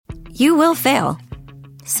You will fail.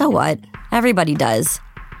 So what? Everybody does.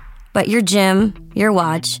 But your gym, your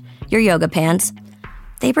watch, your yoga pants,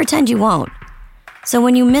 they pretend you won't. So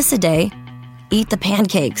when you miss a day, eat the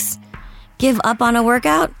pancakes. Give up on a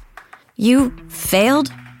workout? You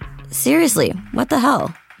failed? Seriously, what the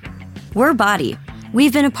hell? We're Body.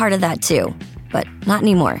 We've been a part of that too, but not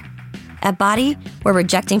anymore. At Body, we're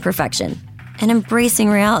rejecting perfection and embracing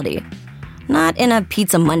reality. Not in a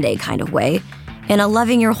Pizza Monday kind of way, in a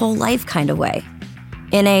loving your whole life kind of way.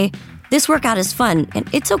 In a, this workout is fun and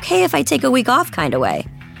it's okay if I take a week off kind of way.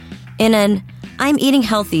 In an, I'm eating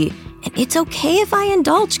healthy and it's okay if I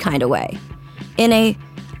indulge kind of way. In a,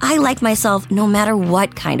 I like myself no matter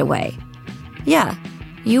what kind of way. Yeah,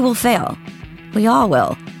 you will fail. We all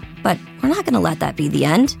will. But we're not going to let that be the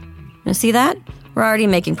end. You see that? We're already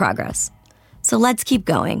making progress. So let's keep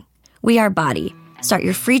going. We are Body. Start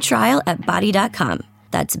your free trial at body.com.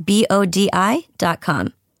 That's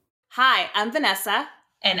BODI.com. Hi, I'm Vanessa.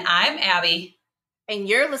 And I'm Abby. And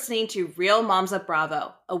you're listening to Real Moms of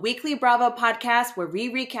Bravo, a weekly Bravo podcast where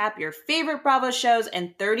we recap your favorite Bravo shows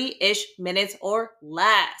in 30-ish minutes or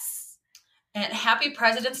less. And happy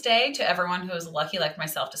President's Day to everyone who is lucky like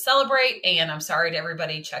myself to celebrate. And I'm sorry to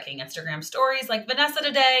everybody checking Instagram stories like Vanessa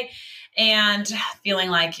today and feeling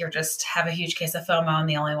like you're just have a huge case of FOMO and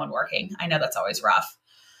the only one working. I know that's always rough.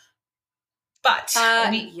 But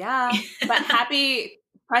yeah, but happy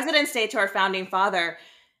President's Day to our founding father,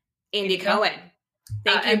 Andy Cohen.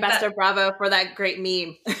 Thank you, Best of Bravo, for that great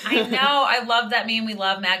meme. I know. I love that meme. We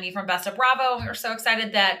love Maggie from Best of Bravo. We're so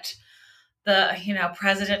excited that the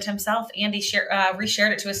president himself, Andy,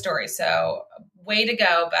 reshared it to his story. So way to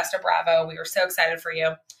go, Best of Bravo. We were so excited for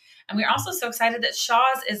you. And we're also so excited that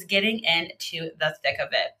Shaw's is getting into the thick of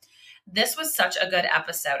it. This was such a good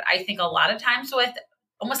episode. I think a lot of times with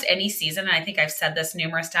almost any season, and I think I've said this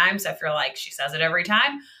numerous times, I feel like she says it every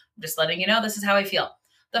time. I'm just letting you know this is how I feel.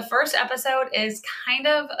 The first episode is kind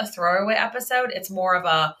of a throwaway episode. It's more of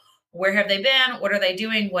a, where have they been? What are they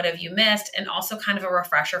doing? What have you missed? And also kind of a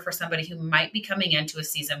refresher for somebody who might be coming into a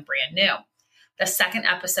season brand new. The second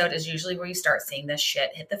episode is usually where you start seeing this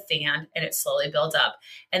shit hit the fan and it slowly builds up.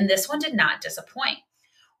 And this one did not disappoint.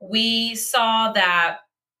 We saw that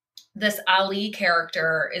this Ali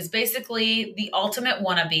character is basically the ultimate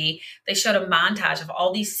wannabe. They showed a montage of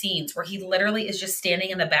all these scenes where he literally is just standing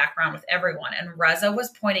in the background with everyone. And Reza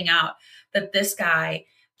was pointing out that this guy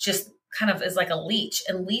just kind of is like a leech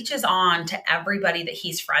and leeches on to everybody that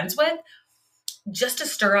he's friends with just to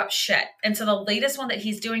stir up shit. And so the latest one that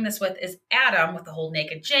he's doing this with is Adam with the whole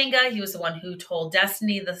naked Jenga. He was the one who told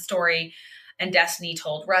Destiny the story and Destiny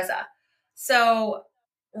told Reza. So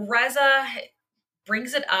Reza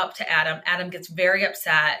brings it up to Adam. Adam gets very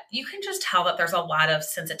upset. You can just tell that there's a lot of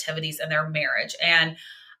sensitivities in their marriage. And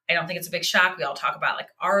I don't think it's a big shock. We all talk about like,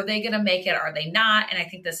 are they going to make it? Are they not? And I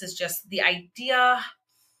think this is just the idea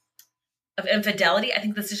of infidelity. I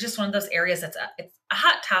think this is just one of those areas it's a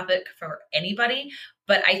hot topic for anybody.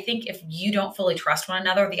 But I think if you don't fully trust one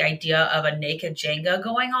another, the idea of a naked Jenga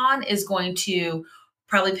going on is going to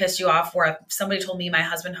probably piss you off. Where if somebody told me my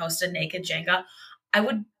husband hosted naked Jenga, I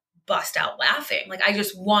would bust out laughing. Like I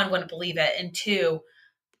just, one, wouldn't believe it. And two,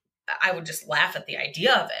 I would just laugh at the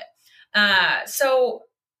idea of it. So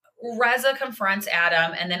Reza confronts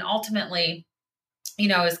Adam and then ultimately,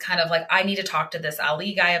 is kind of like, I need to talk to this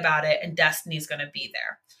Ali guy about it and Destiny's going to be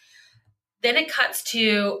there. Then it cuts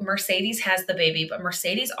to Mercedes has the baby, but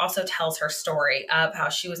Mercedes also tells her story of how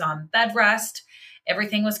she was on bed rest.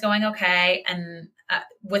 Everything was going okay. And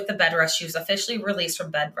with the bed rest, she was officially released from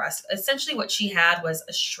bed rest. Essentially what she had was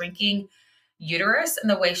a shrinking uterus. And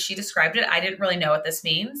the way she described it, I didn't really know what this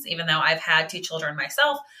means, even though I've had 2 children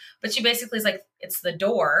myself. But she basically is like, it's the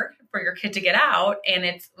door for your kid to get out.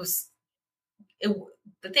 And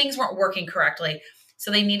the things weren't working correctly.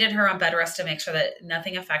 So they needed her on bed rest to make sure that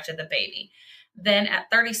nothing affected the baby. Then at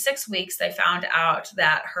 36 weeks, they found out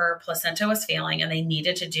that her placenta was failing and they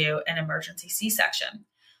needed to do an emergency C-section.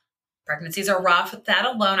 Pregnancies are rough. That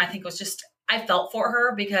alone, I think I felt for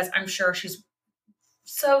her because I'm sure she's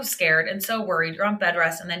so scared and so worried. You're on bed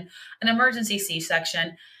rest and then an emergency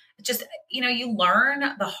C-section. Just, you learn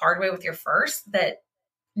the hard way with your first that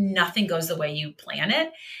nothing goes the way you plan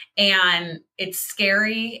it. And it's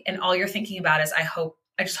scary. And all you're thinking about is, I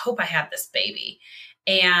just hope I have this baby.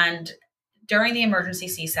 And during the emergency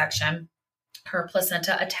C-section, her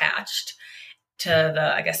placenta attached to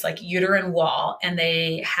the, uterine wall. And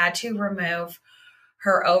they had to remove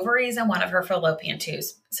her ovaries and one of her fallopian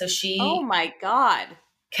tubes. So she, oh my God,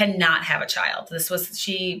 cannot have a child.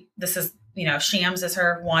 Shams is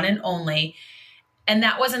her one and only. And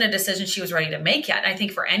that wasn't a decision she was ready to make yet. And I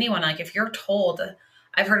think for anyone, like if you're told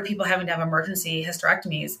I've heard of people having to have emergency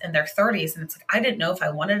hysterectomies in their 30s. And it's like, I didn't know if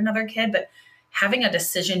I wanted another kid, but having a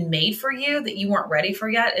decision made for you that you weren't ready for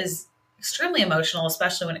yet is extremely emotional,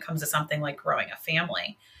 especially when it comes to something like growing a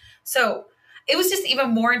family. So it was just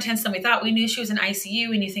even more intense than we thought. We knew she was in ICU.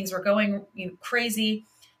 We knew things were going crazy.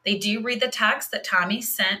 They do read the text that Tommy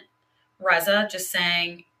sent Reza just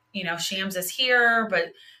saying, Shams is here,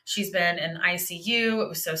 but she's been in ICU. It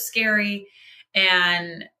was so scary.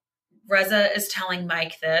 And Reza is telling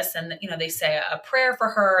Mike this, and, they say a prayer for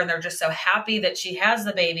her, and they're just so happy that she has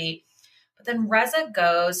the baby. But then Reza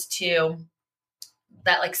goes to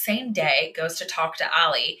that same day, goes to talk to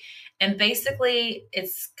Ali. And basically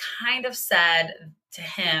it's kind of said to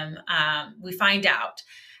him, we find out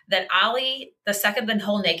that Ali, the second the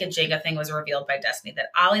whole naked Jenga thing was revealed by Destiny, that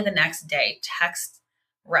Ali the next day texted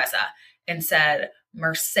Reza and said,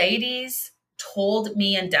 Mercedes told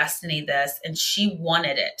me and Destiny this, and she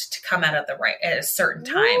wanted it to come out at a certain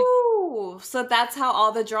time. Ooh, so that's how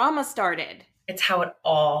all the drama started. It's how it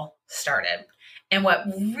all started. And what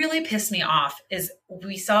really pissed me off is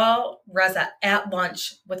we saw Reza at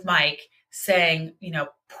lunch with Mike saying,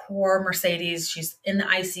 poor Mercedes, she's in the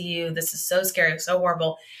ICU. This is so scary, so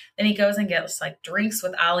horrible. Then he goes and gets drinks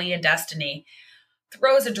with Ali and Destiny,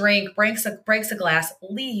 throws a drink, breaks a glass,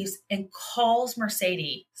 leaves, and calls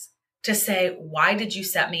Mercedes to say, why did you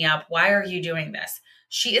set me up? Why are you doing this?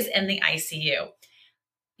 She is in the ICU.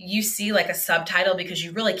 You see a subtitle because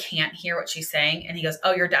you really can't hear what she's saying. And he goes,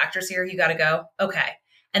 oh, your doctor's here. You got to go. Okay.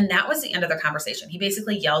 And that was the end of their conversation. He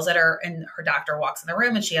basically yells at her and her doctor walks in the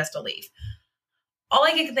room and she has to leave. All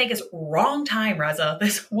I can think is wrong time, Reza.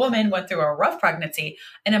 This woman went through a rough pregnancy,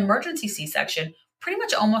 an emergency C-section, pretty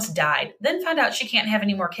much almost died, then found out she can't have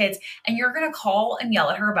any more kids. And you're going to call and yell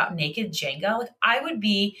at her about naked Jenga? I would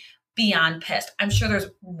be beyond pissed. I'm sure there's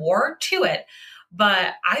more to it.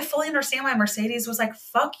 But I fully understand why Mercedes was like,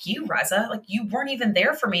 fuck you, Reza. You weren't even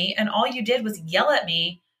there for me. And all you did was yell at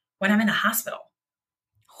me when I'm in the hospital.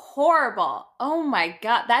 Horrible. Oh my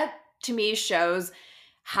God. That to me shows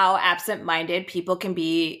how absent-minded people can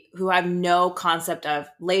be who have no concept of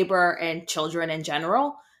labor and children in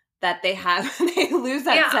general, that they lose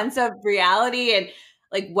that sense of reality and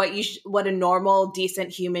what a normal,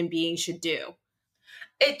 decent human being should do.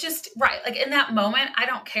 It just, right. In that moment, I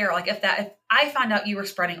don't care. If I found out you were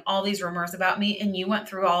spreading all these rumors about me and you went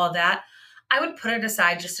through all of that, I would put it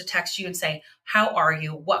aside just to text you and say, how are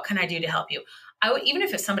you? What can I do to help you? I would, even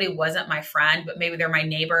if somebody wasn't my friend, but maybe they're my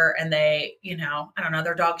neighbor and they, I don't know,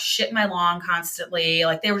 their dog shit in my lawn constantly.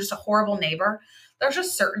 They were just a horrible neighbor. There's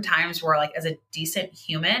just certain times where as a decent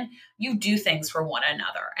human, you do things for one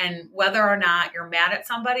another. And whether or not you're mad at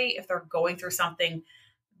somebody, if they're going through something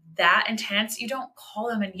that intense, you don't call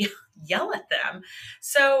them and yell at them.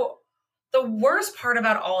 So the worst part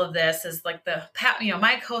about all of this is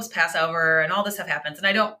Mike hosts Passover and all this stuff happens. And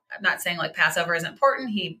I'm not saying Passover isn't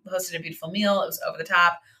important. He hosted a beautiful meal. It was over the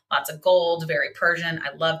top, lots of gold, very Persian.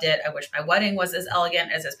 I loved it. I wish my wedding was as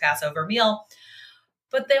elegant as his Passover meal.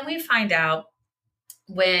 But then we find out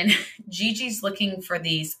when Gigi's looking for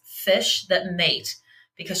these fish that mate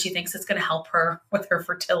because she thinks it's going to help her with her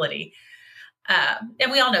fertility.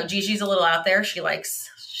 And we all know Gigi's a little out there. She likes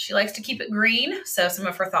to keep it green. So some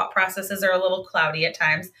of her thought processes are a little cloudy at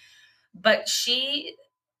times, but she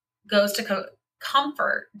goes to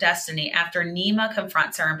comfort Destiny after Nima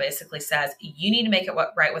confronts her and basically says, you need to make it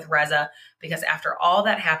right with Reza, because after all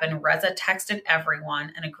that happened, Reza texted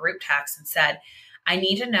everyone in a group text and said, I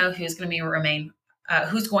need to know who's going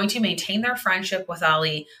to maintain their friendship with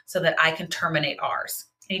Ali so that I can terminate ours.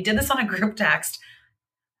 And he did this on a group text.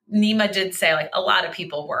 Nima did say a lot of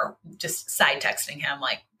people were just side texting him.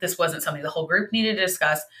 This wasn't something the whole group needed to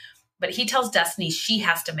discuss, but he tells Destiny she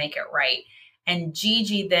has to make it right. And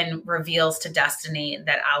Gigi then reveals to Destiny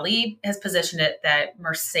that Ali has positioned it that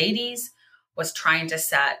Mercedes was trying to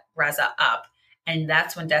set Reza up. And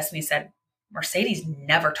that's when Destiny said, Mercedes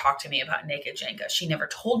never talked to me about naked Jenga. She never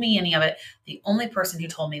told me any of it. The only person who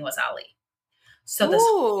told me was Ali. So this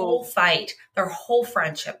whole fight, their whole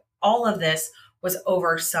friendship, all of this was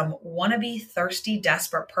over some wannabe, thirsty,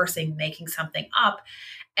 desperate person making something up.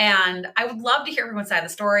 And I would love to hear everyone's side of the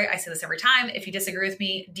story. I say this every time. If you disagree with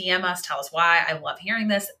me, DM us, tell us why. I love hearing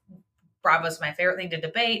this. Bravo's my favorite thing to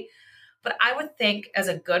debate. But I would think as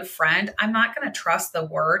a good friend, I'm not going to trust the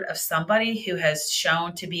word of somebody who has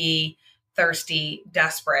shown to be thirsty,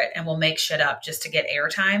 desperate, and will make shit up just to get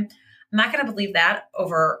airtime. I'm not going to believe that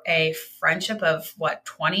over a friendship of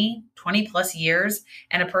 20 plus years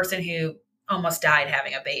and a person who almost died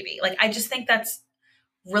having a baby. I just think that's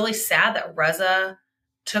really sad that Reza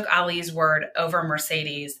took Ali's word over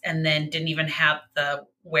Mercedes and then didn't even have the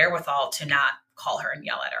wherewithal to not call her and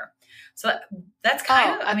yell at her. So that's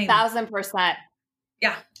kind of, 1,000%.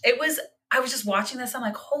 Yeah, I was just watching this. I'm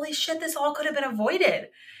like, holy shit, this all could have been avoided.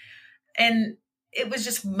 And it was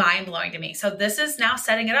just mind blowing to me. So this is now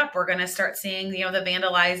setting it up. We're going to start seeing, the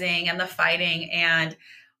vandalizing and the fighting, and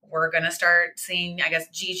we're going to start seeing, I guess,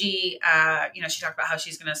 Gigi, she talked about how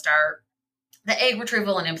she's going to start the egg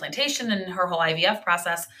retrieval and implantation and her whole IVF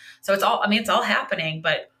process. So it's all happening,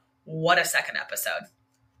 but what a second episode.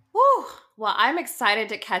 Whew. Well, I'm excited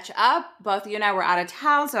to catch up. Both you and I were out of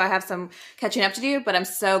town, so I have some catching up to do, but I'm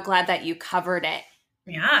so glad that you covered it.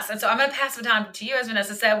 Yes. And so I'm going to pass the time to you. As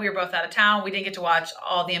Vanessa said, we were both out of town. We didn't get to watch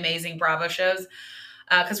all the amazing Bravo shows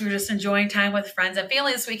because we were just enjoying time with friends and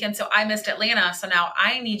family this weekend. So I missed Atlanta. So now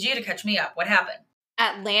I need you to catch me up. What happened?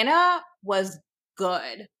 Atlanta was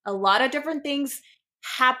good. A lot of different things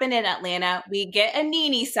happened in Atlanta. We get a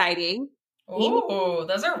NeNe sighting. Ooh,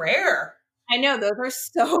 those are rare. I know, those are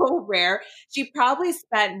so rare. She probably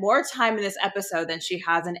spent more time in this episode than she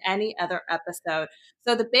has in any other episode.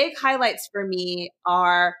 So the big highlights for me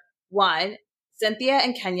are, one, Cynthia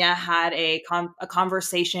and Kenya had a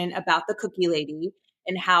conversation about the cookie lady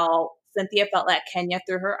and how Cynthia felt like Kenya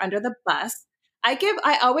threw her under the bus.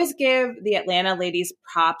 I always give the Atlanta ladies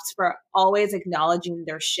props for always acknowledging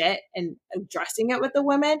their shit and addressing it with the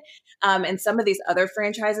women. And some of these other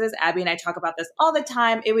franchises, Abby and I talk about this all the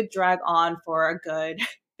time. It would drag on for a good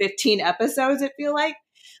 15 episodes, it feel like,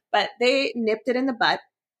 but they nipped it in the butt.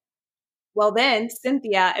 Well, then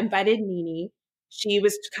Cynthia invited NeNe. She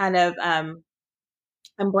was kind of, I'm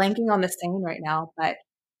blanking on the saying right now, but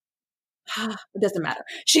it doesn't matter.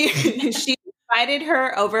 She invited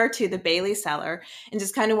her over to the Bailey cellar and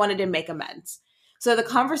just kind of wanted to make amends. So the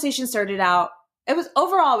conversation started out, it was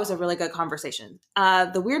a really good conversation. One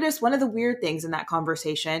of the weird things in that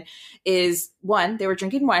conversation is, one, they were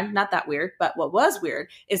drinking wine, not that weird, but what was weird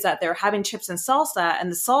is that they were having chips and salsa, and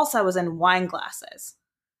the salsa was in wine glasses.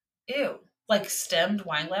 Ew, like stemmed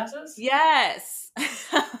wine glasses? Yes.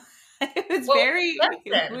 It was very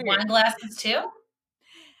weird. Wine glasses too?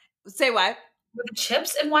 Say what? Were the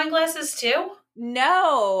chips in wine glasses too?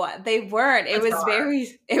 No, they weren't. It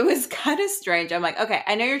was kind of strange. I'm like, okay,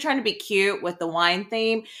 I know you're trying to be cute with the wine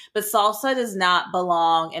theme, but salsa does not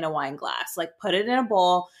belong in a wine glass. Like, put it in a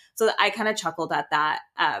bowl. So I kind of chuckled at that.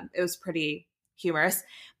 It was pretty humorous.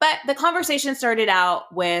 But the conversation started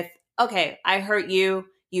out with, okay, I hurt you.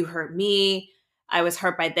 You hurt me. I was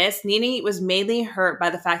hurt by this. NeNe was mainly hurt by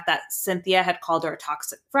the fact that Cynthia had called her a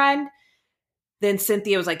toxic friend. Then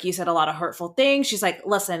Cynthia was like, you said a lot of hurtful things. She's like,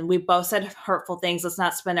 listen, we both said hurtful things. Let's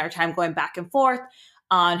not spend our time going back and forth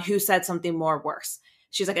on who said something more worse.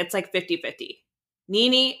 She's like, it's like 50-50.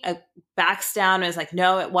 NeNe backs down and is like,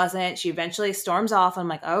 no, it wasn't. She eventually storms off. I'm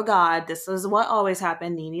like, oh God, this is what always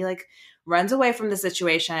happened. NeNe like runs away from the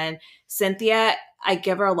situation. Cynthia, I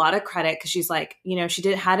give her a lot of credit because she's like,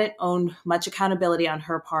 she hadn't owned much accountability on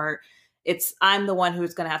her part. I'm the one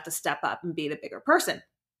who's going to have to step up and be the bigger person.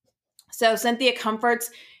 So Cynthia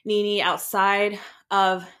comforts NeNe outside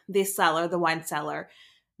of the cellar, the wine cellar.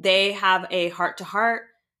 They have a heart-to-heart.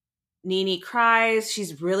 NeNe cries.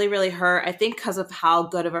 She's really, really hurt. I think because of how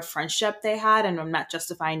good of a friendship they had. And I'm not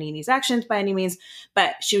justifying NeNe's actions by any means,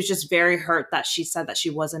 but she was just very hurt that she said that she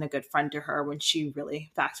wasn't a good friend to her when she really,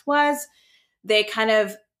 in fact, was. They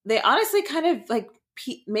honestly kind of like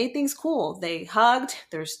made things cool. They hugged.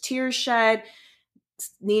 There's tears shed.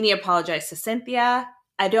 NeNe apologized to Cynthia.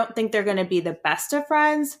 I don't think they're going to be the best of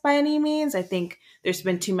friends by any means. I think there's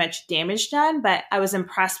been too much damage done, but I was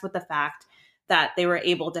impressed with the fact that they were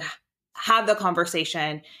able to have the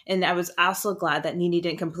conversation. And I was also glad that NeNe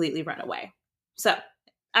didn't completely run away. So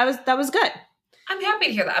that was good. I'm happy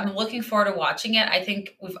to hear that. I'm looking forward to watching it. I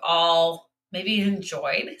think we've all maybe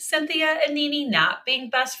enjoyed Cynthia and NeNe not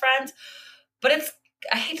being best friends, but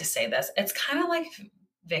I hate to say this, it's kind of like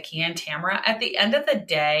Vicky and Tamara. At the end of the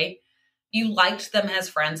day, you liked them as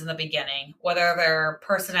friends in the beginning, whether their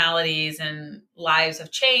personalities and lives have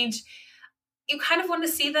changed. You kind of want to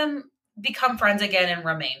see them become friends again and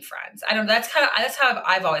remain friends. I don't know. That's how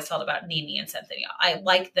I've always felt about NeNe and Cynthia. I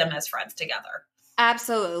like them as friends together.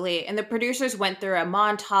 Absolutely. And the producers went through a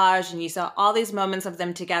montage and you saw all these moments of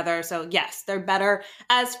them together. So yes, they're better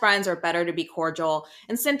as friends or better to be cordial.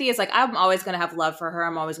 And Cynthia's like, I'm always going to have love for her.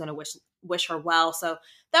 I'm always going to wish her well. So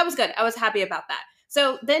that was good. I was happy about that.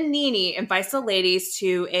 So then NeNe invites the ladies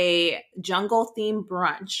to a jungle-themed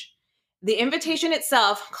brunch. The invitation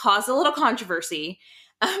itself caused a little controversy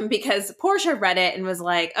because Portia read it and was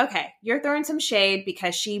like, okay, you're throwing some shade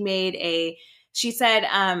because she said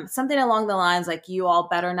something along the lines like, you all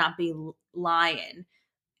better not be lying,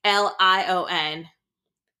 Lion.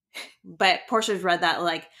 But Portia's read that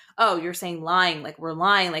like, oh, you're saying lying, like we're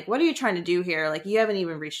lying, like what are you trying to do here? Like you haven't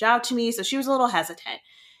even reached out to me. So she was a little hesitant.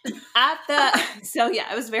 At the so yeah,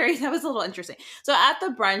 that was a little interesting. So at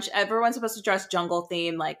the brunch, everyone's supposed to dress jungle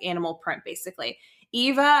theme, like animal print, basically.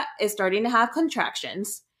 Eva is starting to have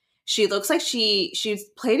contractions. She looks like she's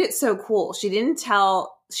played it so cool.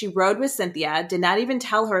 She rode with Cynthia, did not even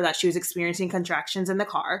tell her that she was experiencing contractions in the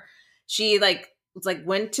car. She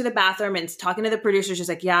went to the bathroom and talking to the producer. She's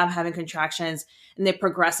like, yeah, I'm having contractions, and they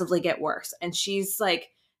progressively get worse. And she's like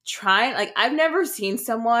trying, like, I've never seen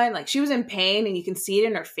someone, like, she was in pain and you can see it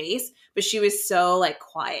in her face, but she was so like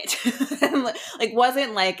quiet and like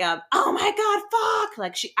wasn't like oh my god, fuck,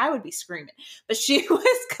 like I would be screaming, but she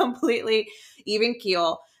was completely even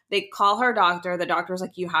keel. They call her doctor. The doctor was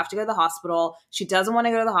like, you have to go to the hospital. She doesn't want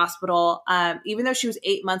to go to the hospital. Even though she was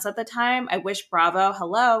 8 months at the time. I wish Bravo,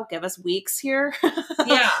 hello, give us weeks here.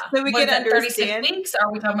 Yeah. So we could understand. 36 weeks?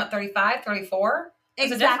 Are we talking about 35, 34?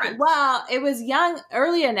 Exactly. Well, it was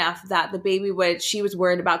early enough that the baby she was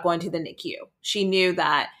worried about going to the NICU. She knew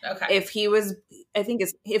that if he was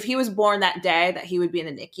born that day, that he would be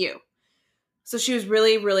in the NICU. So she was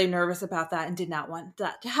really, really nervous about that and did not want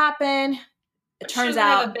that to happen. It turns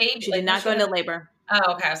out she did not go into labor.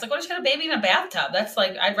 Oh, okay. I was like, what if she had a baby in a bathtub? That's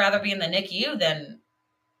like, I'd rather be in the NICU than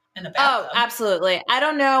in a bathtub. Oh, absolutely. I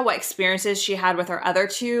don't know what experiences she had with her other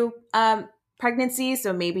two pregnancies,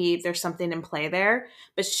 so maybe there's something in play there.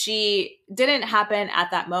 But she didn't happen at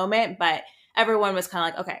that moment, but everyone was kind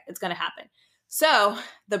of like, okay, it's going to happen. So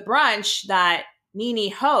the brunch that NeNe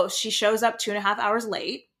hosts, she shows up 2.5 hours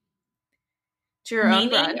late to her own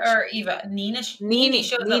brunch. Or Eva? NeNe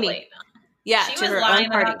shows up late. Yeah, she was lying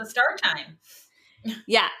about the start time.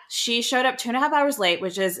 Yeah, she showed up 2.5 hours late,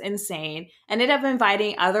 which is insane. Ended up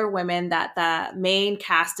inviting other women that the main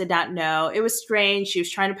cast did not know. It was strange. She was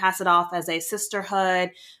trying to pass it off as a sisterhood,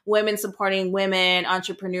 women supporting women,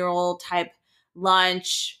 entrepreneurial type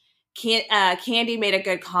lunch. Candy made a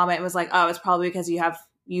good comment. It was like, oh, it's probably because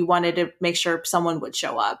you wanted to make sure someone would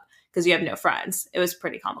show up because you have no friends. It was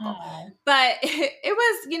pretty comical. Aww. But it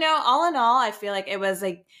was, all in all, I feel like it was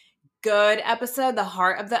like good episode. The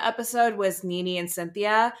heart of the episode was NeNe and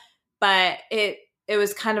Cynthia, but it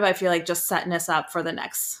was kind of, I feel like, just setting us up for the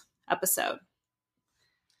next episode.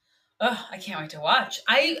 Oh, I can't wait to watch.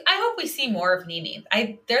 I hope we see more of NeNe.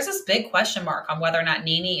 There's this big question mark on whether or not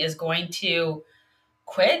NeNe is going to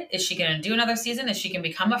quit. Is she going to do another season? Is she going to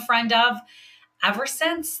become a friend of? Ever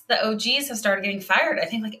since the OGs have started getting fired, I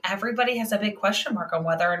think like everybody has a big question mark on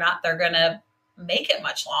whether or not they're going to make it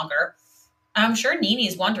much longer. I'm sure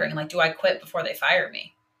NeNe's wondering, like, do I quit before they fire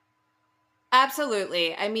me?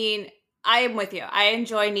 Absolutely. I mean, I am with you. I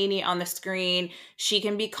enjoy NeNe on the screen. She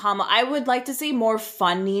can become, I would like to see more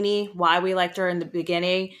fun NeNe, why we liked her in the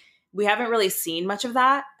beginning. We haven't really seen much of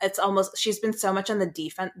that. She's been so much on the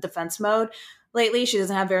defense mode lately. She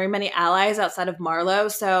doesn't have very many allies outside of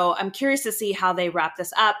Marlo. So I'm curious to see how they wrap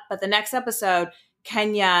this up. But the next episode,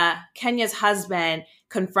 Kenya's husband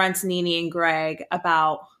confronts NeNe and Greg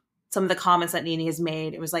about some of the comments that NeNe has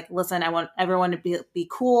made. It was like, listen, I want everyone to be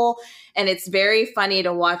cool. And it's very funny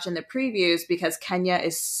to watch in the previews because Kenya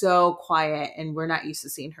is so quiet and we're not used to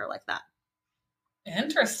seeing her like that.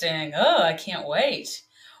 Interesting. Oh, I can't wait.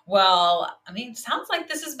 Well, I mean, it sounds like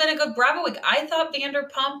this has been a good Bravo week. I thought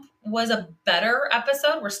Vanderpump was a better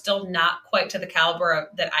episode. We're still not quite to the caliber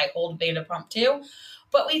that I hold Vanderpump to,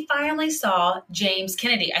 but we finally saw James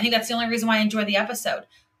Kennedy. I think that's the only reason why I enjoyed the episode.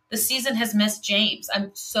 The season has missed James.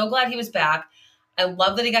 I'm so glad he was back. I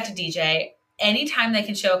love that he got to DJ. Anytime they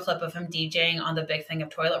can show a clip of him DJing on the big thing of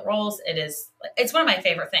toilet rolls, it's one of my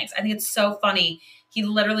favorite things. I think it's so funny. He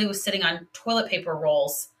literally was sitting on toilet paper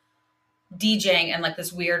rolls DJing in like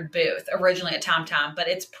this weird booth, originally at Tom Tom, but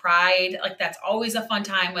it's Pride. Like that's always a fun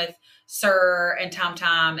time with Sir and Tom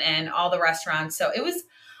Tom and all the restaurants. So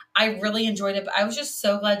I really enjoyed it, but I was just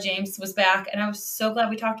so glad James was back, and I was so glad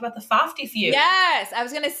we talked about the Fofty feud. Yes, I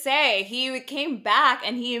was going to say, he came back,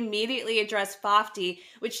 and he immediately addressed Fofty,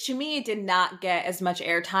 which to me did not get as much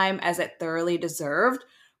airtime as it thoroughly deserved,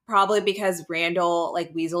 probably because Randall,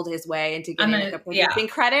 like, weaseled his way into getting a producing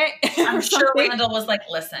credit. I'm sure Randall was like,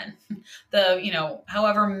 listen,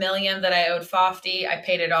 however million that I owed Fofty, I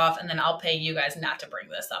paid it off, and then I'll pay you guys not to bring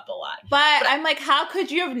this up a lot. But I'm like, how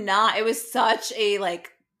could you have not? It was such a, like,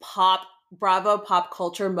 Bravo pop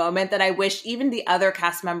culture moment that I wish even the other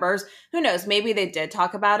cast members, who knows, maybe they did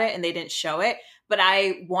talk about it and they didn't show it, but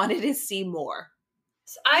I wanted to see more.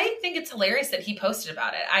 I think it's hilarious that he posted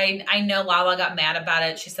about it. I know Lala got mad about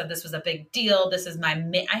it. She said this was a big deal. This is my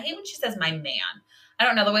man. I hate when she says my man. I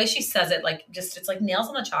don't know, the way she says it, like, just, it's like nails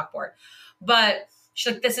on the chalkboard. But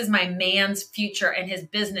she's like, this is my man's future and his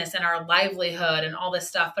business and our livelihood and all this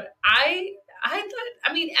stuff. But I thought,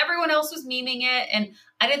 I mean, everyone else was memeing it, and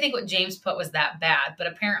I didn't think what James put was that bad, but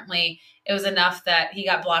apparently it was enough that he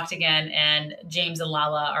got blocked again, and James and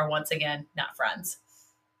Lala are once again not friends.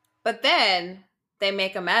 But then they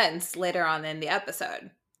make amends later on in the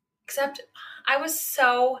episode. Except I was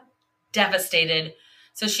so devastated.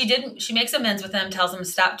 So she makes amends with him, tells him to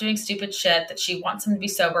stop doing stupid shit, that she wants him to be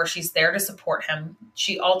sober. She's there to support him.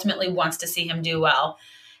 She ultimately wants to see him do well.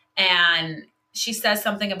 And she says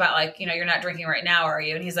something about like, you know, you're not drinking right now, are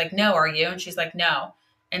you? And he's like, no, are you? And she's like, no.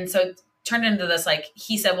 And so it turned into this, like,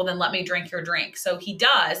 he said, well, then let me drink your drink. So he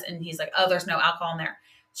does. And he's like, oh, there's no alcohol in there.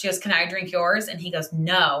 She goes, can I drink yours? And he goes,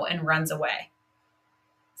 no, and runs away.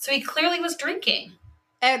 So he clearly was drinking.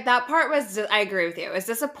 And that part was, I agree with you. It's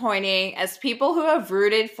disappointing. As people who have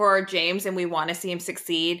rooted for James and we want to see him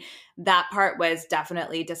succeed, that part was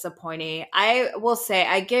definitely disappointing. I will say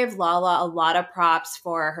I give Lala a lot of props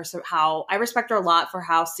for her, how I respect her a lot for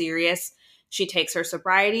how serious she takes her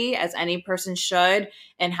sobriety, as any person should,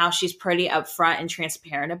 and how she's pretty upfront and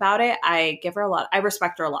transparent about it. I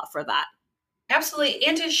respect her a lot for that. Absolutely.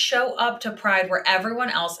 And to show up to Pride where everyone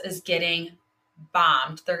else is getting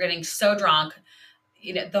bombed. They're getting so drunk.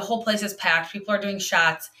 You know, the whole place is packed. People are doing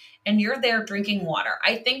shots, and you're there drinking water.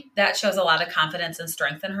 I think that shows a lot of confidence and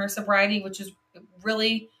strength in her sobriety, which is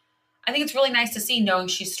really, I think it's really nice to see, knowing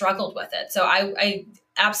she struggled with it. So I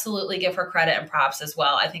absolutely give her credit and props as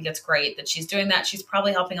well. I think it's great that she's doing that. She's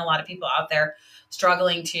probably helping a lot of people out there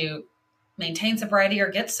struggling to maintain sobriety or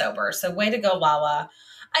get sober. So way to go, Lala.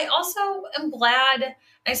 I also am glad,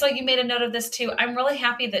 I saw you made a note of this too. I'm really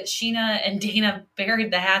happy that Scheana and Dana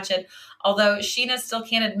buried the hatchet, although Scheana still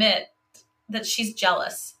can't admit that she's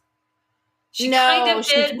jealous. She kind of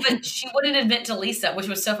did, but she wouldn't admit to Lisa, which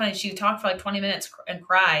was so funny. She talked for like 20 minutes and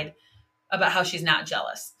cried about how she's not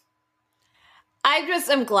jealous. I just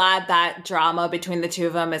am glad that drama between the two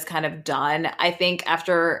of them is kind of done. I think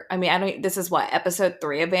this is what, episode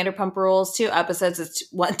 3 of Vanderpump Rules. 2 episodes is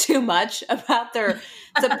too much about their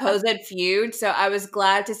supposed feud. So I was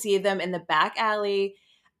glad to see them in the back alley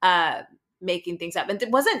making things up. And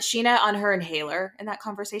wasn't Scheana on her inhaler in that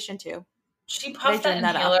conversation too? She puffed that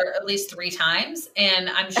inhaler at least 3 times. And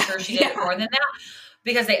I'm sure she did it more than that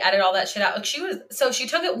because they edit all that shit out. Like she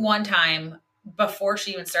took it one time before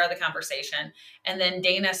she even started the conversation. And then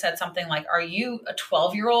Dana said something like, are you a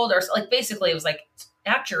 12-year-old? Or like, basically it was like,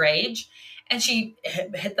 act your age. And she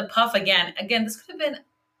hit the puff again. Again, this could have been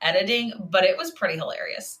editing, but it was pretty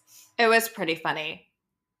hilarious. It was pretty funny.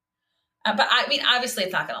 But I mean, obviously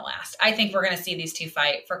it's not going to last. I think we're going to see these two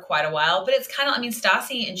fight for quite a while, but it's kind of, I mean,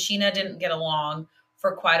 Stassi and Scheana didn't get along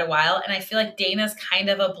for quite a while. And I feel like Dana's kind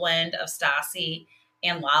of a blend of Stassi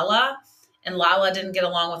and Lala. And Lala didn't get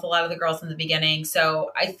along with a lot of the girls in the beginning. So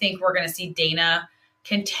I think we're going to see Dana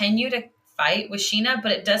continue to fight with Scheana,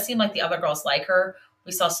 but it does seem like the other girls like her.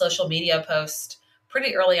 We saw social media post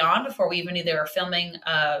pretty early on before we even knew they were filming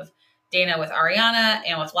of Dana with Ariana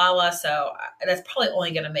and with Lala. So that's probably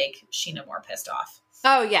only going to make Scheana more pissed off.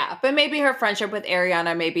 Oh, yeah. But maybe her friendship with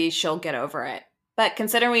Ariana, maybe she'll get over it. But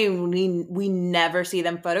considering we never see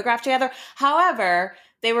them photographed together. However,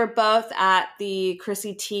 they were both at the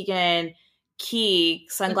Chrissy Teigen Key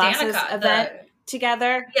sunglasses event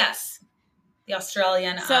together. Yes. The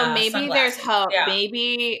Australian So maybe sunglasses. There's hope. Yeah.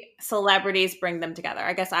 Maybe celebrities bring them together.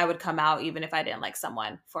 I guess I would come out even if I didn't like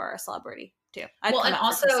someone for a celebrity too. And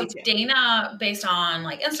also Dana, based on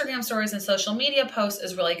like Instagram stories and social media posts,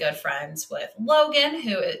 is really good friends with Logan,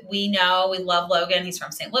 who we know, we love Logan. He's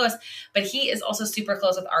from St. Louis, but he is also super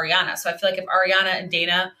close with Ariana. So I feel like if Ariana and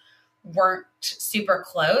Dana weren't super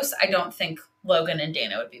close, I don't think Logan and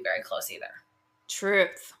Dana would be very close either.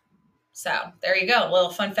 Truth. So there you go. A little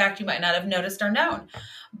fun fact you might not have noticed or known.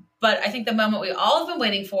 But I think the moment we all have been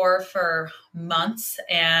waiting for months,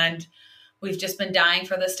 and we've just been dying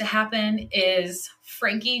for this to happen, is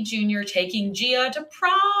Frankie Jr. taking Gia to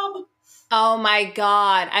prom. Oh my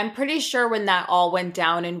God. I'm pretty sure when that all went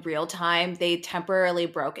down in real time, they temporarily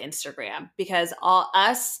broke Instagram because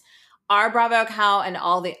our Bravo account and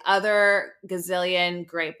all the other gazillion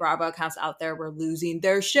great Bravo accounts out there were losing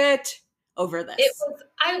their shit over this.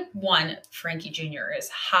 Frankie Jr. is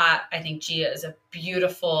hot. I think Gia is a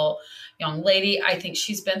beautiful young lady. I think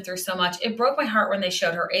she's been through so much. It broke my heart when they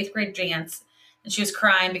showed her 8th grade dance and she was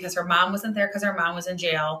crying because her mom wasn't there because her mom was in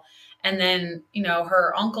jail. And then,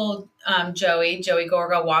 her uncle, Joey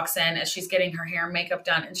Gorga, walks in as she's getting her hair and makeup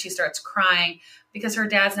done, and she starts crying because her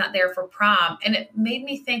dad's not there for prom. And it made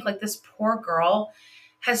me think, like, this poor girl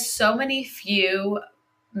has so many few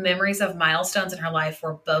memories of milestones in her life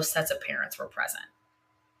where both sets of parents were present.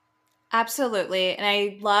 Absolutely. And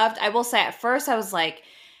I will say at first I was like,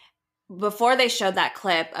 before they showed that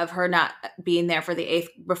clip of her not being there for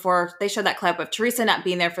before they showed that clip of Teresa not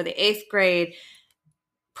being there for the 8th grade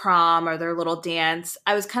prom or their little dance,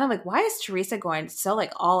 I was kind of like, why is Teresa going so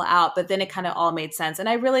like all out? But then it kind of all made sense. And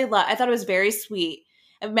I thought it was very sweet.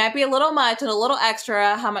 It might be a little much and a little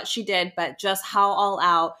extra how much she did, but just how all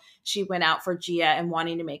out she went out for Gia and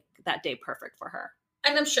wanting to make that day perfect for her.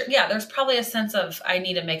 And I'm sure, yeah, there's probably a sense of, I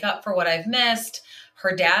need to make up for what I've missed.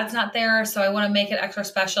 Her dad's not there, so I want to make it extra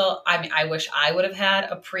special. I mean, I wish I would have had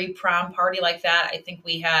a pre-prom party like that. I think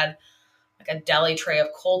we had like a deli tray of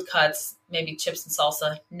cold cuts, maybe chips and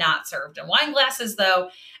salsa, not served in wine glasses though.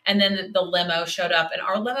 And then the limo showed up, and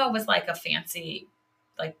our limo was like a fancy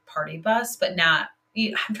like party bus, but not,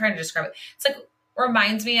 I'm trying to describe it. It's like,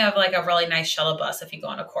 reminds me of like a really nice shuttle bus if you go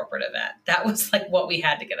on a corporate event. That was like what we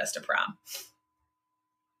had to get us to prom.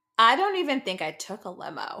 I don't even think I took a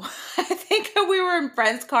limo. I think we were in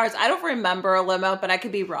friends' cars. I don't remember a limo, but I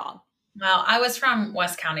could be wrong. Well, I was from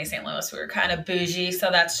West County, St. Louis. We were kind of bougie,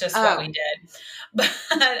 so that's just what we did. But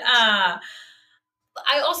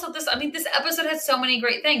this episode had so many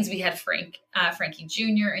great things. We had Frankie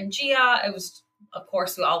Jr. and Gia. It was, of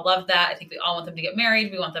course, we all loved that. I think we all want them to get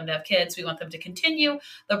married. We want them to have kids. We want them to continue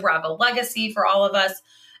the Bravo legacy for all of us.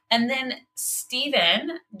 And then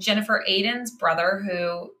Steven, Jennifer Aydin's brother,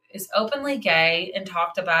 who is openly gay and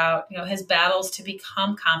talked about, his battles to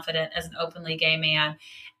become confident as an openly gay man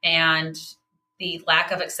and the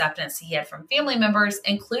lack of acceptance he had from family members,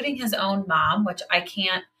 including his own mom, which I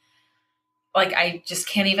just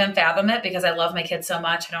can't even fathom it because I love my kids so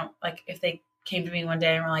much. I don't like if they came to me one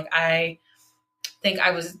day and were like, I think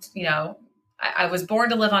I was, I was born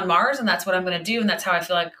to live on Mars and that's what I'm going to do. And that's how I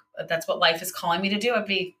feel like that's what life is calling me to do. I'd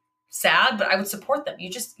be sad, but I would support them.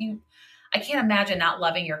 I can't imagine not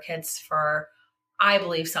loving your kids for, I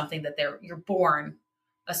believe, something that you're born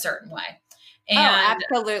a certain way. And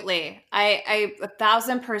absolutely. I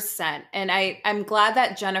 1,000%. And I'm glad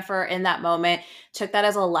that Jennifer in that moment took that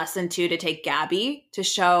as a lesson too, to take Gabby to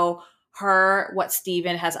show her what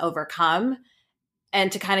Steven has overcome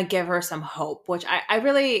and to kind of give her some hope, which I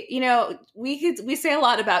really, we say a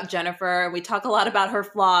lot about Jennifer and we talk a lot about her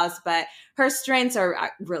flaws, but her strengths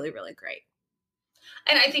are really, really great.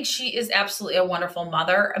 And I think she is absolutely a wonderful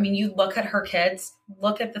mother. I mean, you look at her kids,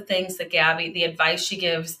 look at the things that the advice she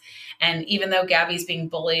gives. And even though Gabby's being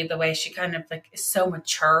bullied, the way she kind of like is so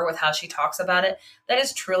mature with how she talks about it, that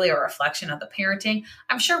is truly a reflection of the parenting.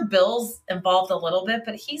 I'm sure Bill's involved a little bit,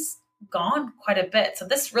 but he's gone quite a bit. So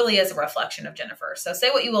this really is a reflection of Jennifer. So say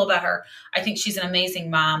what you will about her. I think she's an amazing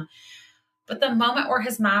mom. But the moment where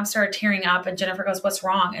his mom started tearing up and Jennifer goes, "What's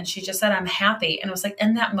wrong?" And she just said, "I'm happy." And it was like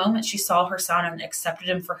in that moment, she saw her son and accepted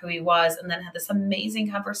him for who he was and then had this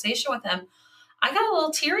amazing conversation with him. I got a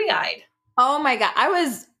little teary-eyed. Oh my God. I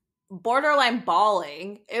was borderline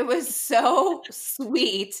bawling. It was so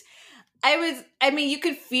sweet. You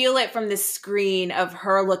could feel it from the screen of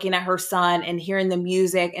her looking at her son and hearing the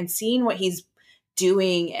music and seeing what he's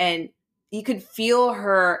doing. And you could feel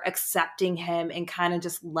her accepting him and kind of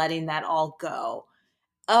just letting that all go.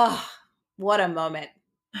 Oh, what a moment.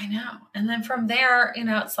 I know. And then from there,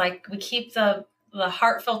 it's like we keep the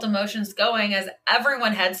heartfelt emotions going as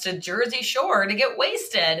everyone heads to Jersey Shore to get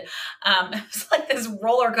wasted. It's like this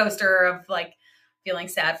roller coaster of like feeling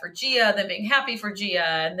sad for Gia, then being happy for Gia,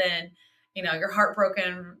 and then, you're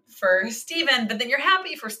heartbroken for Steven, but then you're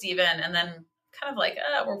happy for Steven. And then kind of like,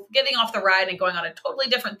 we're getting off the ride and going on a totally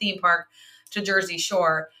different theme park to Jersey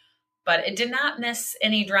Shore. But it did not miss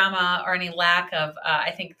any drama or any lack of,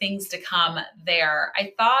 I think, things to come there.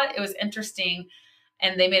 I thought it was interesting,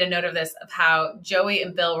 and they made a note of this, of how Joey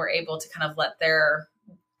and Bill were able to kind of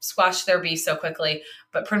squash their beef so quickly,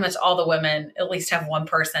 but pretty much all the women at least have one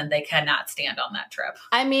person they cannot stand on that trip.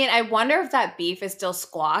 I mean, I wonder if that beef is still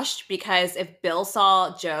squashed, because if Bill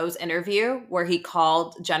saw Joe's interview where he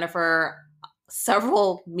called Jennifer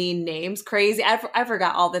several mean names, crazy. I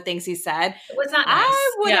forgot all the things he said. It was not nice.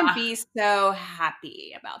 I wouldn't be so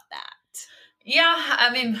happy about that. Yeah.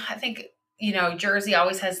 I mean, I think, Jersey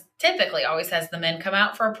typically always has the men come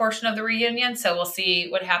out for a portion of the reunion. So we'll see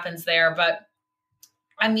what happens there. But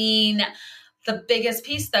I mean, the biggest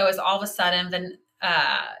piece though, is all of a sudden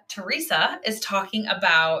Teresa is talking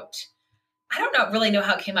about, I don't really know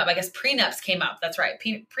how it came up. I guess prenups came up. That's right.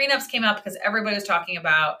 Prenups came up because everybody was talking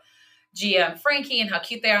about Gia and Frankie and how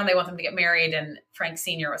cute they are and they want them to get married. And Frank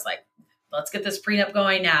Sr. was like, let's get this prenup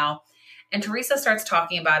going now. And Teresa starts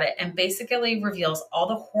talking about it and basically reveals all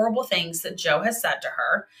the horrible things that Joe has said to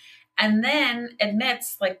her. And then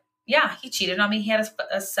admits, like, yeah, he cheated on me. He had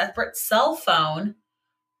a separate cell phone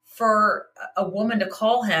for a woman to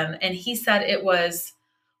call him. And he said it was,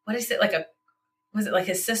 what is it? Was it like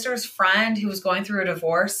his sister's friend who was going through a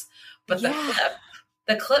divorce? But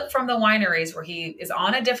the clip from the wineries where he is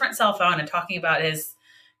on a different cell phone and talking about his,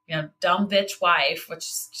 dumb bitch wife, which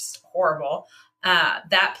is just horrible.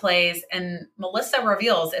 That plays, and Melissa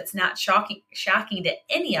reveals it's not shocking to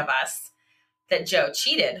any of us that Joe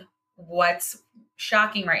cheated. What's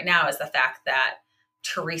shocking right now is the fact that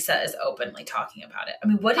Teresa is openly talking about it. I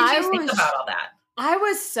mean, what did you think about all that? I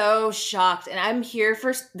was so shocked, and I'm here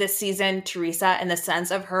for this season, Teresa, in the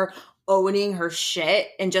sense of her owning her shit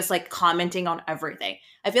and just like commenting on everything.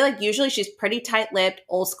 I feel like usually she's pretty tight-lipped,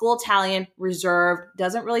 old school Italian, reserved,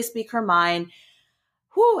 doesn't really speak her mind.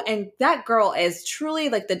 Whew, and that girl is truly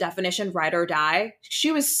like the definition ride or die.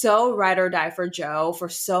 She was so ride or die for Joe for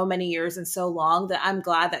so many years and so long that I'm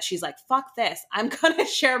glad that she's like, fuck this. I'm going to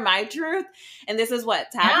share my truth. And this is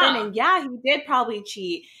what's happened. Yeah. And yeah, he did probably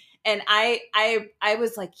cheat. And I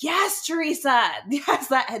was like, yes, Teresa, yes,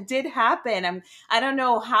 that did happen. I don't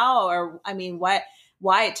know how, or I mean,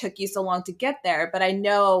 why it took you so long to get there, but I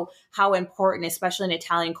know how important, especially in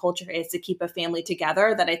Italian culture, is to keep a family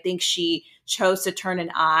together, that I think she chose to turn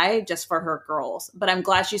an eye just for her girls. But I'm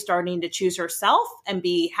glad she's starting to choose herself and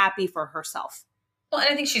be happy for herself. Well, and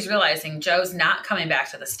I think she's realizing Joe's not coming back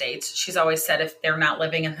to the States. She's always said if they're not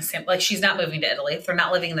living in the same, like she's not moving to Italy, if they're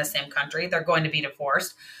not living in the same country, they're going to be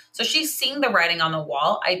divorced. So she's seeing the writing on the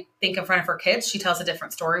wall. I think in front of her kids, she tells a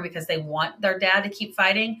different story because they want their dad to keep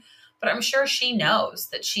fighting. But I'm sure she knows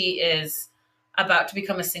that she is about to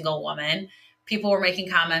become a single woman. People were making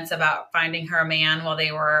comments about finding her a man while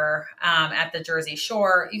they were at the Jersey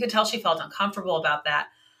Shore. You could tell she felt uncomfortable about that.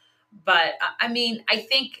 But I mean, I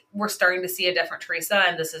think we're starting to see a different Teresa,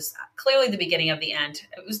 and this is clearly the beginning of the end.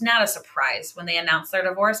 It was not a surprise when they announced their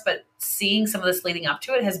divorce, but seeing some of this leading up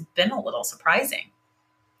to it has been a little surprising.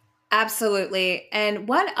 Absolutely. And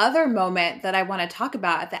one other moment that I want to talk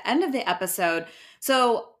about at the end of the episode.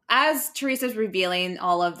 So as Teresa's revealing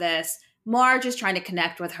all of this, Marge is trying to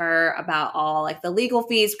connect with her about all like the legal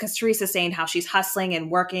fees, because Teresa's saying how she's hustling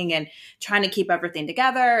and working and trying to keep everything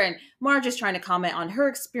together. And Marge is trying to comment on her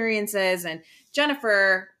experiences. And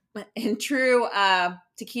Jennifer, in true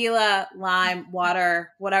tequila, lime,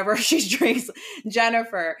 water, whatever she drinks,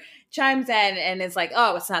 Jennifer chimes in and is like,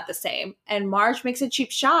 oh, it's not the same. And Marge makes a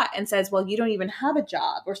cheap shot and says, well, you don't even have a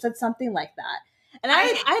job, or said something like that. And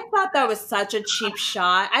I thought that was such a cheap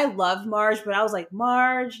shot. I love Marge, but I was like,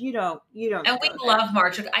 Marge, you don't. And we love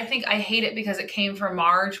Marge. I think I hate it because it came from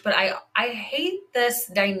Marge, but I hate this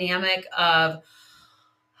dynamic of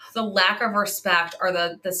the lack of respect, or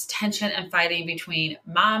this tension and fighting between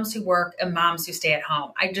moms who work and moms who stay at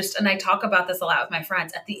home. And I talk about this a lot with my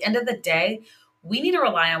friends. At the end of the day, we need to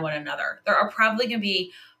rely on one another. There are probably going to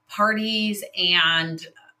be parties and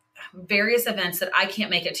various events that I can't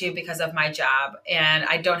make it to because of my job. And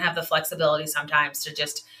I don't have the flexibility sometimes to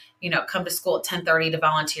just, come to school at 10:30 to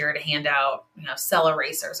volunteer to hand out, sell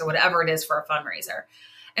erasers or whatever it is for a fundraiser.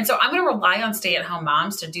 And so I'm going to rely on stay-at-home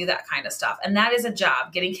moms to do that kind of stuff. And that is a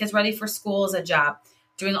job. Getting kids ready for school is a job.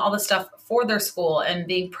 Doing all the stuff for their school and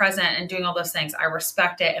being present and doing all those things. I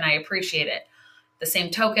respect it and I appreciate it. The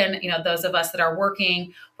same token, those of us that are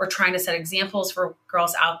working, we're trying to set examples for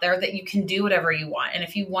girls out there that you can do whatever you want. And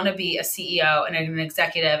if you want to be a CEO and an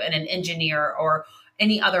executive and an engineer or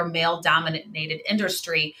any other male-dominated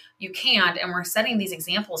industry, you can. And we're setting these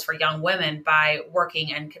examples for young women by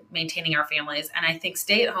working and maintaining our families. And I think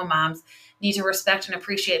stay-at-home moms need to respect and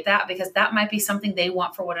appreciate that, because that might be something they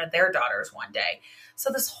want for one of their daughters one day.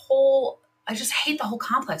 So I just hate the whole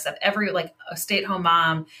complex of a stay-at-home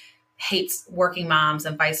mom hates working moms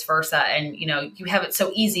and vice versa. And, you have it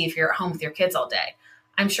so easy if you're at home with your kids all day.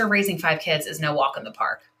 I'm sure raising 5 kids is no walk in the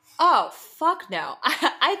park. Oh, fuck no.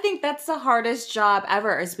 I think that's the hardest job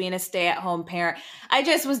ever, is being a stay-at-home parent. I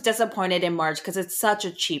just was disappointed in Marge because it's such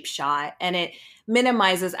a cheap shot and it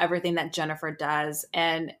minimizes everything that Jennifer does.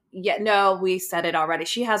 And yet, no, we said it already.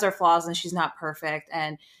 She has her flaws and she's not perfect.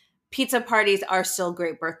 And pizza parties are still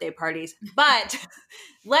great birthday parties, but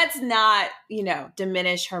let's not,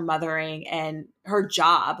 diminish her mothering and her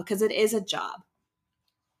job, because it is a job.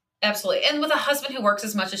 Absolutely. And with a husband who works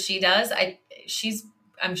as much as she does,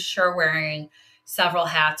 I'm sure wearing several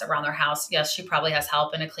hats around their house. Yes, she probably has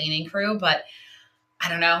help in a cleaning crew, but I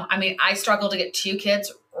don't know. I mean, I struggle to get 2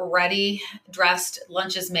 kids ready, dressed,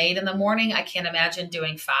 lunches made in the morning. I can't imagine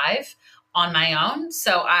doing 5 on my own.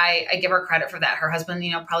 So I give her credit for that. Her husband,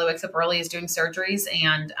 probably wakes up early, is doing surgeries,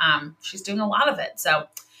 and she's doing a lot of it. So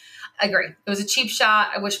I agree. It was a cheap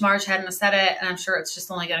shot. I wish Marge hadn't said it. And I'm sure it's just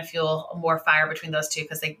only going to fuel more fire between those two,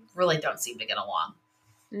 because they really don't seem to get along.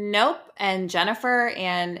 Nope. And Jennifer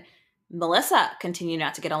and Melissa continue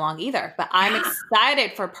not to get along either. But I'm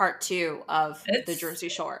excited for part 2 of the Jersey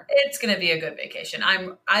Shore. It's going to be a good vacation.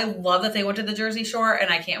 I love that they went to the Jersey Shore,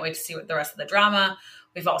 and I can't wait to see what the rest of the drama.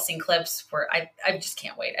 We've all seen clips where I just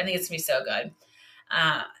can't wait. I think it's going to be so good.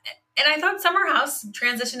 And I thought Summer House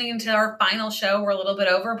transitioning into our final show, we're a little bit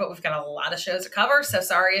over, but we've got a lot of shows to cover. So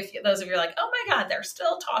sorry if those of you are like, oh my God, they're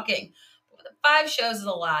still talking. 5 shows is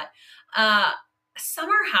a lot.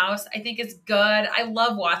 Summer House, I think, is good. I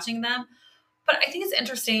love watching them. But I think it's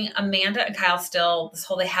interesting. Amanda and Kyle still,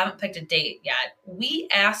 they haven't picked a date yet. We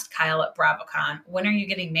asked Kyle at BravoCon, when are you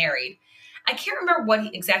getting married? I can't remember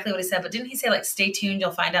exactly what he said, but didn't he say, like, stay tuned,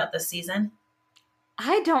 you'll find out this season?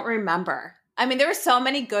 I don't remember. I mean, there were so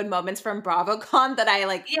many good moments from BravoCon that I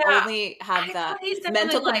only have the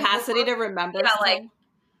mental capacity to remember. Yeah,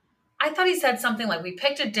 I thought he said something like, we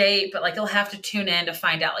picked a date, but you'll have to tune in to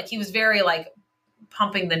find out. He was very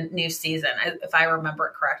pumping the new season, if I remember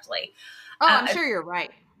it correctly. Oh, I'm sure you're right.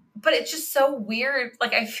 But it's just so weird.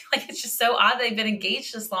 I feel like it's just so odd they've been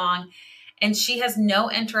engaged this long, and she has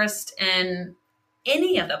no interest in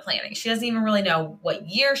any of the planning. She doesn't even really know what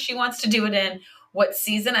year she wants to do it in, what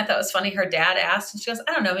season. I thought it was funny. Her dad asked, and she goes,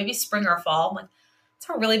 I don't know, maybe spring or fall. I'm like, it's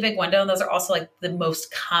a really big window. And those are also the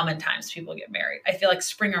most common times people get married. I feel like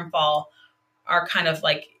spring and fall are kind of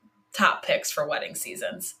top picks for wedding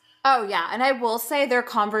seasons. Oh, yeah. And I will say their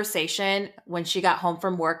conversation when she got home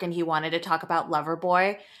from work and he wanted to talk about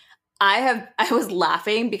Loverboy, I was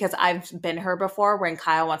laughing because I've been her before when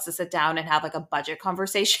Kyle wants to sit down and have a budget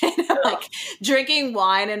conversation, drinking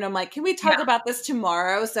wine. And I'm like, can we talk about this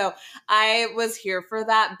tomorrow? So I was here for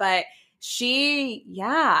that. But she's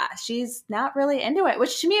not really into it,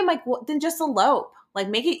 which to me, I'm like, well, then just elope,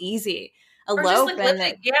 make it easy. Elope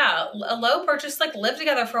elope or just live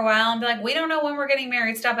together for a while and be like, we don't know when we're getting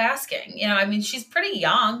married. Stop asking. I mean, she's pretty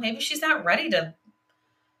young. Maybe she's not ready to.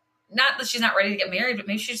 Not that she's not ready to get married, but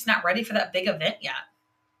maybe she's just not ready for that big event yet.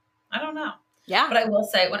 I don't know. Yeah. But I will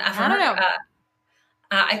say,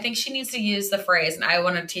 I think she needs to use the phrase, and I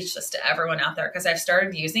want to teach this to everyone out there because I've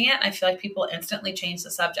started using it, and I feel like people instantly change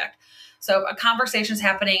the subject. So a conversation's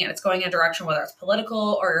happening, and it's going in a direction, whether it's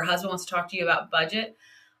political or your husband wants to talk to you about budget.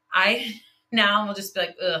 I now will just be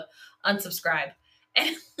like, ugh, unsubscribe.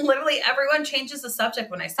 And literally everyone changes the subject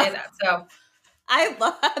when I say that. So I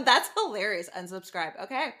love that's hilarious. Unsubscribe.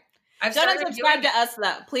 Okay. Don't unsubscribe to us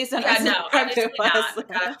though. Please don't unsubscribe to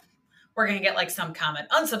us. We're going to get some comment.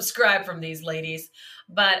 Unsubscribe from these ladies.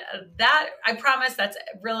 But that, I promise that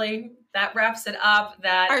wraps it up.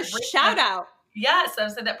 Our shout out. Yes. I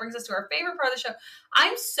said that brings us to our favorite part of the show.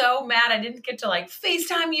 I'm so mad I didn't get to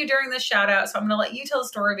FaceTime you during this shout out. So I'm going to let you tell the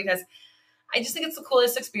story because I just think it's the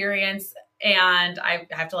coolest experience. And I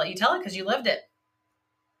have to let you tell it because you lived it.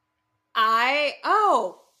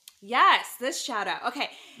 Yes, this shout out. Okay.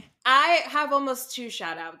 I have almost 2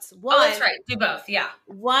 shout outs. One, that's right. Do both. Yeah.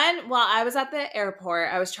 One, while I was at the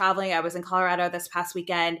airport, I was traveling. I was in Colorado this past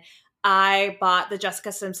weekend. I bought the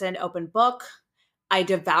Jessica Simpson open book. I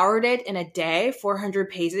devoured it in a day, 400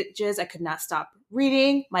 pages. I could not stop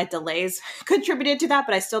reading. My delays contributed to that,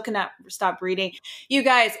 but I still cannot stop reading. You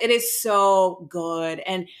guys, it is so good.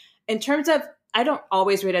 And in terms of, I don't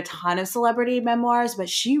always read a ton of celebrity memoirs, but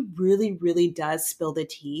she really, really does spill the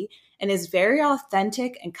tea and is very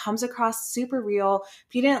authentic and comes across super real.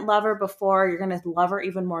 If you didn't love her before, you're going to love her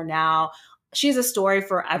even more now. She has a story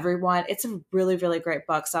for everyone. It's a really, really great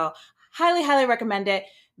book. So highly, highly recommend it.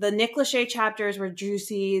 The Nick Lachey chapters were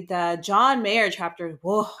juicy. The John Mayer chapters,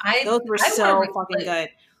 those were so fucking good.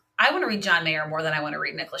 I want to read John Mayer more than I want to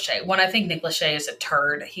read Nick Lachey. One, I think Nick Lachey is a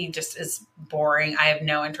turd. He just is boring. I have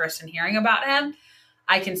no interest in hearing about him.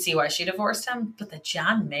 I can see why she divorced him, but the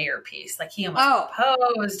John Mayer piece, he almost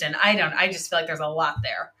proposed, and I just feel like there's a lot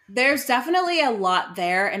there. There's definitely a lot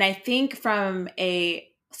there, and I think from a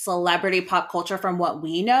celebrity pop culture, from what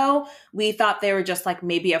we know, we thought they were just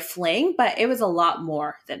maybe a fling, but it was a lot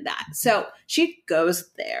more than that. So she goes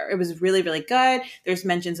there. It was really, really good. There's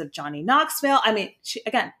mentions of Johnny Knoxville. I mean,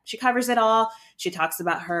 she covers it all. She talks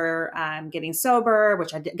about her getting sober,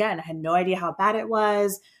 which I had no idea how bad it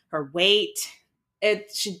was, her weight.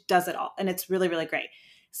 She does it all, and it's really, really great.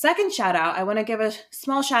 Second shout out, I want to give a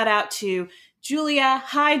small shout out to Julia.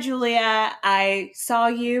 Hi, Julia. I saw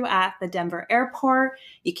you at the Denver airport.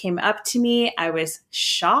 You came up to me. I was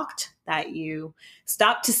shocked that you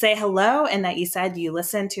stopped to say hello and that you said you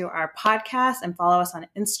listen to our podcast and follow us on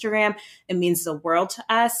Instagram. It means the world to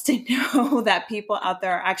us to know that people out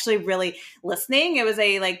there are actually really listening. It was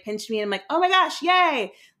pinch me and I'm like, oh my gosh,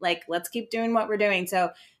 yay. Let's keep doing what we're doing.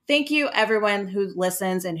 So thank you everyone who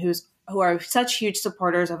listens and who's who are such huge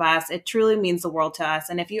supporters of us. It truly means the world to us.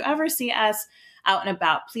 And if you ever see us out and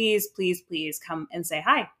about, please, please, please come and say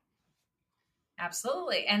hi.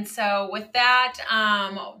 Absolutely. And so with that,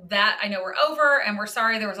 that I know we're over, and we're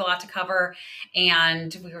sorry there was a lot to cover,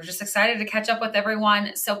 and we were just excited to catch up with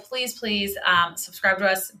everyone. So please, please subscribe to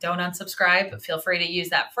us. Don't unsubscribe, but feel free to use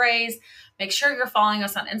that phrase. Make sure you're following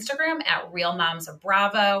us on Instagram at Real Moms of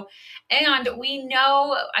Bravo. And we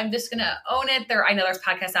know, I'm just going to own it. I know there's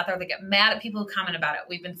podcasts out there that get mad at people who comment about it.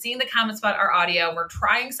 We've been seeing the comments about our audio. We're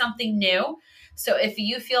trying something new. So if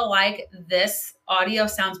you feel like this audio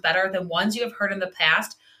sounds better than ones you have heard in the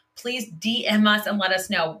past, please DM us and let us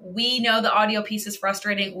know. We know the audio piece is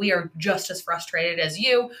frustrating. We are just as frustrated as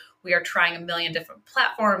you. We are trying a million different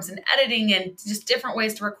platforms and editing and just different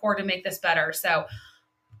ways to record and make this better. So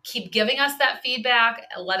keep giving us that feedback.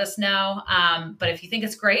 Let us know. But if you think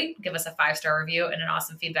it's great, give us a 5-star review and an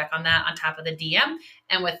awesome feedback on that on top of the DM.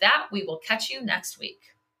 And with that, we will catch you next week.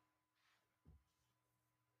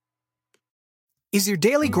 Is your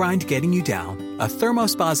daily grind getting you down? A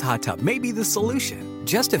ThermoSpa's hot tub may be the solution.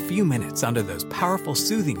 Just a few minutes under those powerful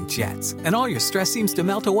soothing jets, and all your stress seems to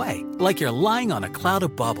melt away, like you're lying on a cloud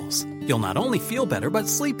of bubbles. You'll not only feel better, but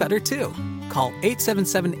sleep better too. Call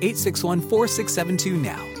 877-861-4672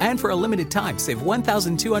 now, and for a limited time, save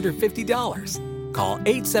 $1,250. Call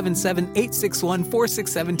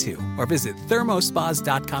 877-861-4672 or visit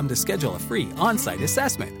thermospas.com to schedule a free on-site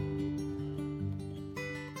assessment.